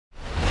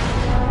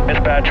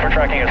Dispatch, we're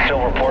tracking a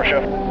silver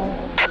Porsche.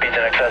 Speeds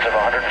in excess of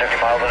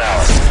 150 miles an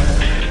hour.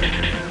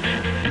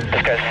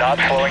 This guy's not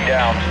slowing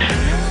down.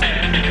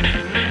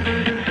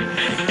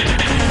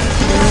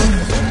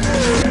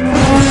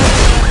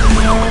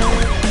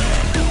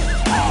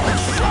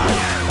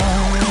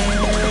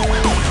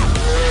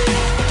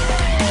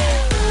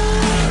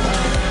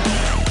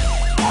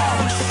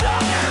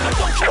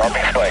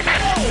 Dropping spikes.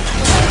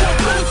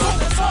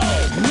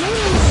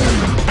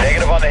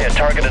 Negative on the hit.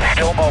 Target is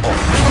still mobile.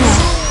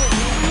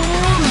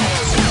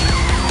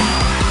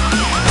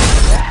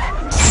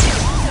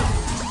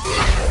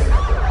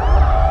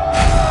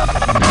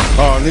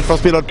 Need for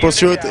Speed Hot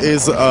Pursuit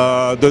is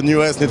the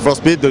newest Need for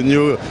Speed, the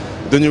new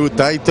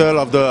title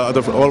of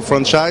the whole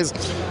franchise.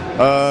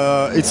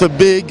 It's a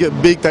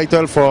big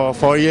title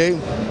for EA.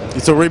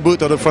 It's a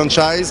reboot of the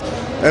franchise.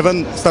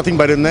 Even starting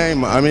by the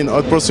name, I mean,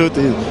 Hot Pursuit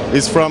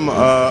is from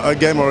a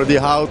game already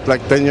out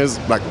like 10 years,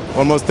 like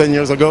almost 10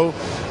 years ago.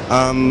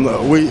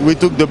 We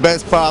took the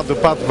best part, the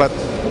part that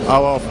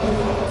our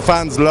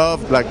fans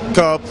love, like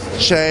cop,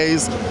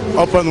 chase,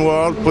 open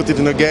world, put it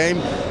in a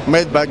game,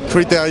 made by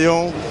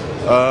Criterion,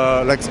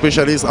 like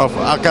specialists of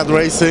arcade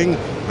racing,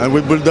 and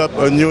we build up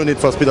a new Need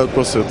for Speed Hot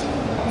Pursuit.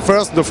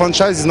 First, the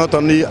franchise is not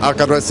only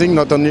arcade racing,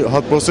 not only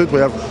Hot Pursuit, we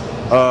have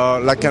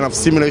like kind of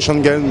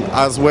simulation game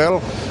as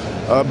well.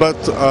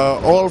 But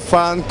all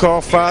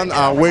core fans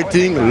are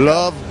waiting,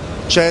 love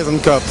chase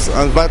and cops,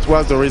 and that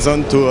was the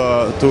reason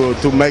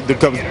to make the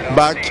cops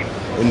back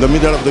in the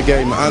middle of the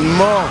game, and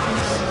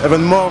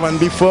even more than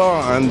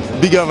before, and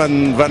bigger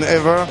than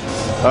ever.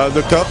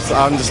 The cops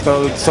are in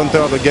the center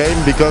of the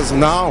game, because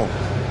now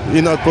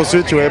in Hot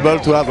Pursuit you're able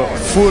to have a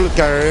full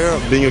career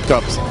being a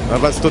cop,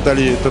 and that's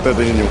totally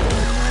new.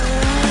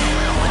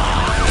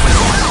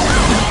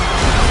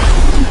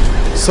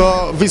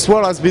 So this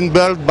world has been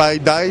built by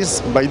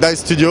DICE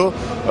Studio,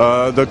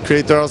 the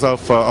creators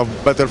of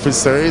Battlefield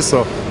series.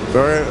 So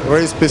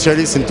very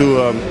specialists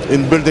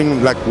in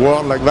building like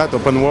world like that,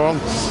 open world.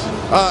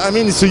 I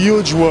mean, it's a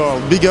huge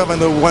world, bigger than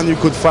the one you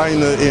could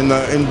find in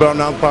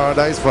Burnout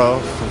Paradise,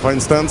 for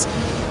instance.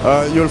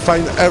 You'll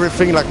find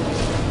everything, like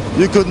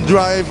you could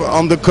drive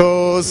on the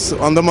coast,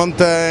 on the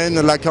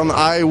mountain, like on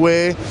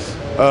highway.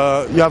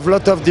 You have a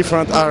lot of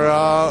different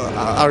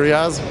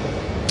areas.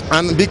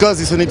 And because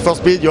it's a Need for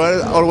Speed, you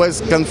always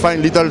can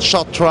find little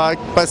short track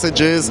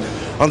passages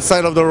on the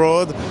side of the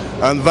road,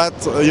 and that,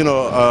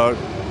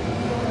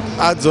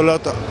 adds a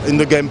lot in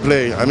the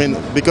gameplay. I mean,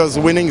 because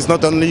winning is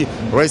not only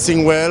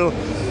racing well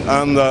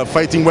and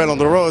fighting well on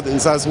the road,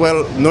 it's as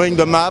well knowing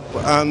the map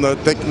and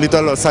take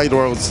little side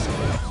roads.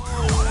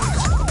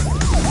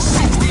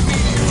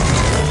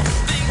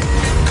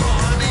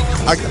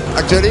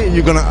 Actually,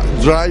 you're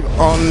gonna drive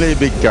only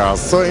big cars.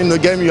 So in the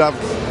game you have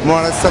more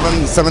or less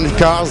seven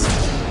cars.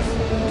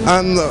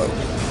 And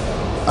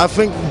I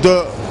think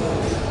the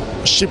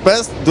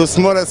cheapest, the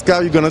smallest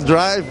car you're gonna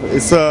drive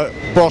is a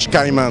Porsche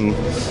Cayman.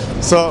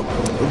 So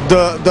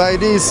the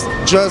idea is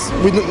just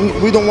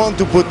we don't want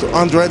to put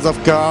hundreds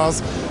of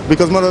cars,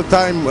 because most of the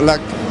time,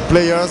 like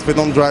players, they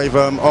don't drive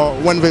them, or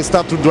when they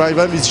start to drive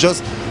them, it's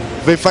just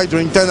they fight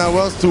during 10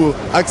 hours to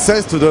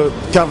access to the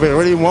car they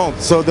really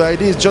want. So the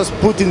idea is just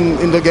put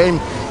in the game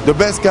the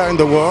best car in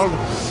the world,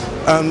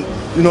 and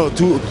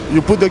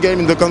you put the game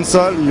in the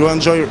console, you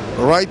enjoy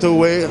right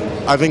away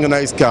having a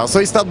nice car. So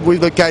you start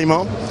with the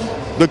Cayman.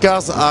 The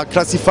cars are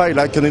classified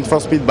like an Need for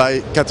Speed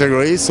by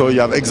category. So you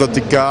have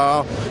exotic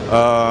car,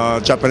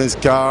 Japanese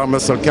car,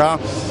 muscle car,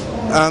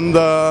 and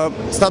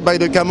start by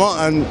the Cayman.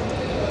 And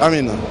I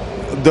mean,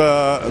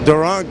 the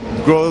rank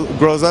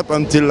grows up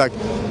until like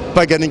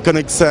Pagani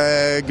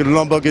Koenigsegg,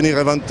 Lamborghini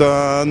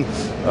Reventon,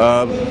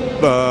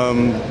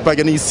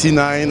 Pagani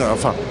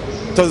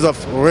C9, tons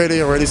of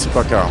really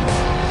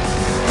supercars.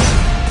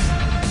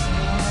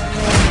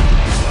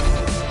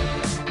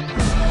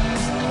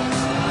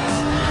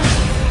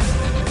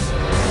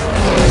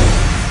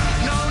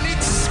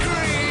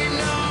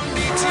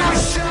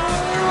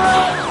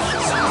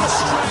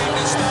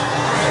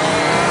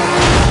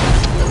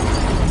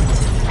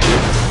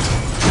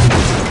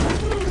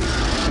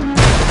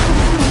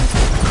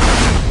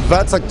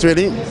 That's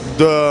actually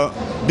the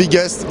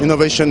biggest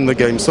innovation in the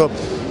game. So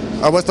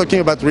I was talking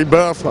about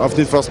rebirth of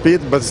Need for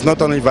Speed, but it's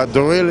not only that.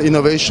 The real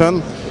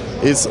innovation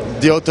is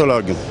the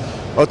Autolog.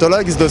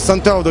 Autolog is the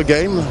center of the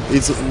game.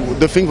 It's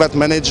the thing that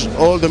manages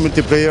all the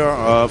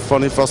multiplayer for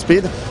Need for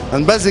Speed.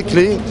 And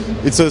basically,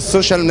 it's a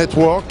social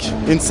network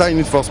inside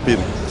Need for Speed.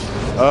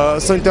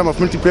 So in terms of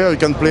multiplayer, you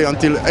can play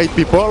until 8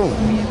 people.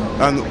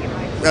 And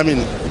I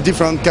mean,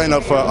 different kind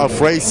of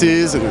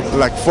races,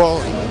 like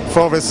 4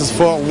 versus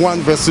 4, 1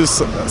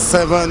 versus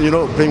 7,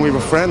 playing with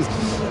a friend.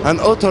 And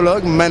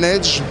Autolog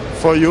manage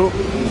for you,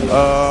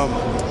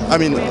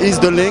 is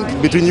the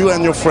link between you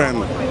and your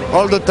friend.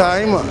 All the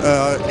time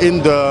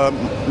in the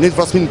Need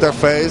for Speed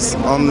interface,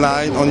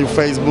 online, on your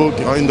Facebook,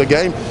 or in the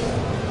game,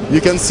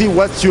 you can see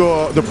what's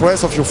the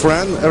progress of your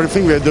friend,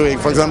 everything we're doing.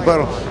 For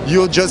example,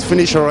 you just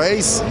finish a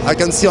race. I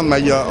can see on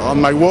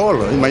my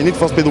wall, in my Need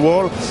for Speed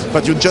wall,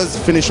 that you just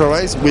finished a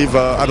race with,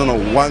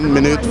 1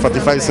 minute,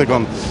 45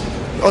 seconds.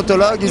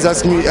 Autolog is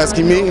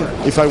asking me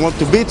if I want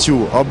to beat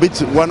you or beat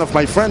one of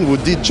my friends who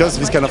did just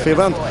this kind of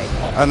event,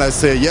 and I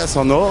say yes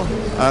or no,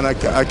 and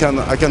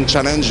I can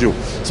challenge you.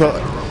 So,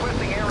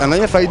 and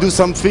if I do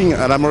something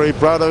and I'm really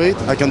proud of it,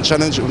 I can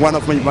challenge one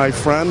of my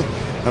friends,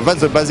 and that's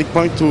the basic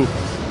point to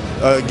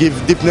give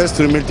deepness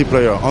to the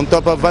multiplayer. On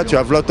top of that, you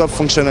have a lot of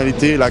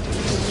functionality, like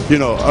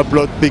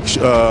upload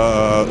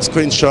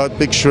screenshot,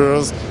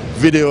 pictures,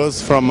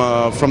 videos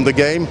from the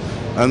game,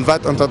 and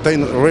that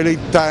entertain really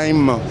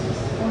time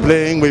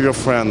playing with your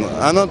friend.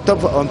 And on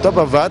top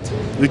of that,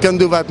 you can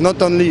do that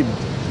not only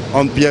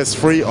on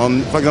PS3,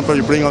 for example,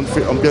 you're playing on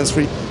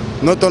PS3,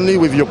 not only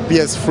with your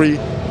PS3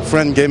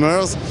 friend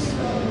gamers,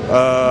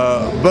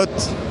 but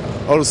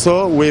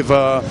also with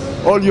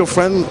all your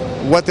friends,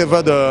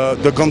 whatever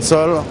the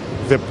console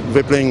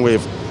they're playing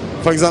with.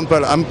 For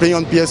example, I'm playing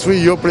on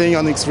PS3, you're playing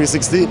on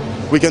X360,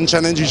 we can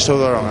challenge each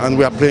other and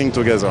we are playing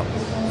together.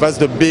 That's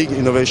the big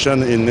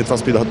innovation in Need for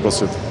Speed Hot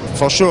Pursuit.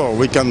 For sure,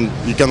 you can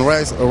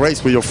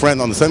race with your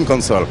friend on the same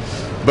console,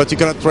 but you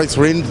cannot race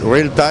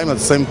real time at the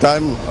same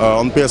time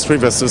on PS3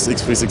 versus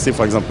X360,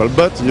 for example.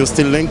 But you're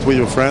still linked with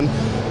your friend,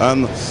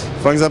 and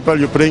for example,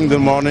 you're playing in the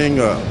morning,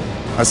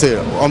 I say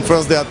on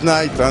Thursday at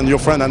night, and your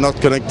friend are not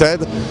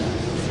connected.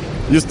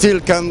 You still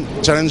can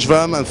challenge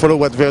them and follow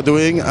what they're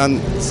doing,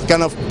 and it's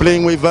kind of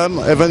playing with them,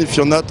 even if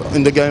you're not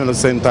in the game at the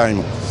same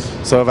time.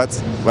 So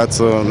that's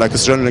like a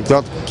social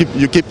network.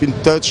 You keep in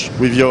touch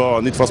with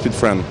your Need for Speed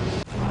friend.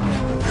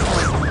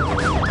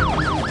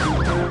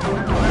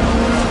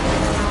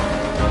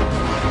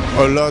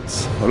 A lot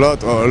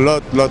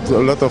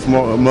of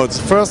more modes.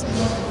 First,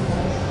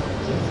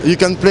 you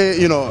can play,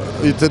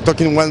 you're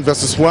talking 1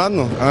 versus 1,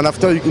 and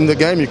after in the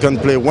game you can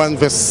play 1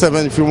 versus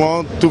 7 if you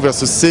want, 2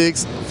 versus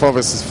 6, 4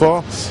 versus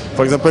 4.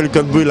 For example, you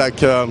can be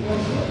like, you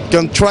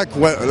can track,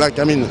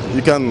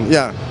 you can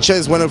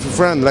chase one of your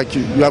friends. Like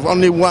you have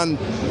only one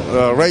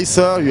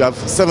racer, you have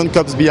 7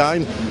 cops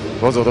behind.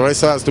 Also, the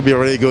racer has to be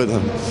really good,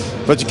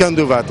 but you can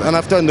do that. And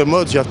after in the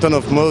modes, you have a ton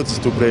of modes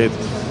to play it.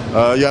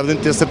 You have the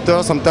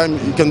interceptor.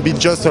 Sometimes it can be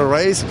just a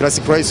race,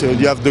 classic race.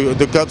 You have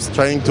the cops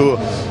trying to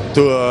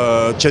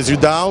chase you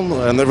down,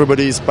 and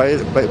everybody is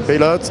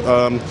pilot.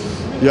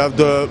 You have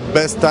the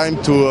best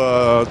time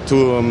to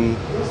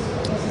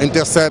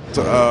intercept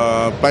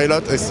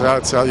pilot,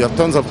 etc. You have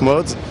tons of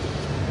modes.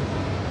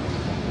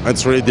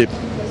 It's really deep.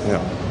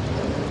 Yeah.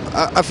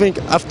 I think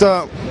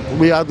after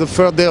we had the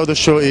third day of the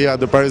show here at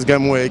the Paris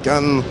Game Week,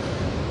 and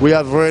we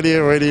have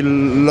really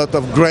lot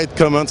of great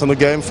comments on the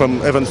game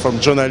even from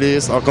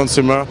journalists or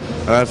consumers.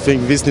 And I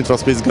think this Need for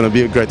Speed is going to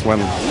be a great one.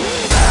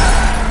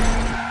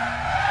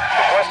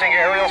 Requesting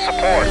aerial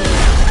support.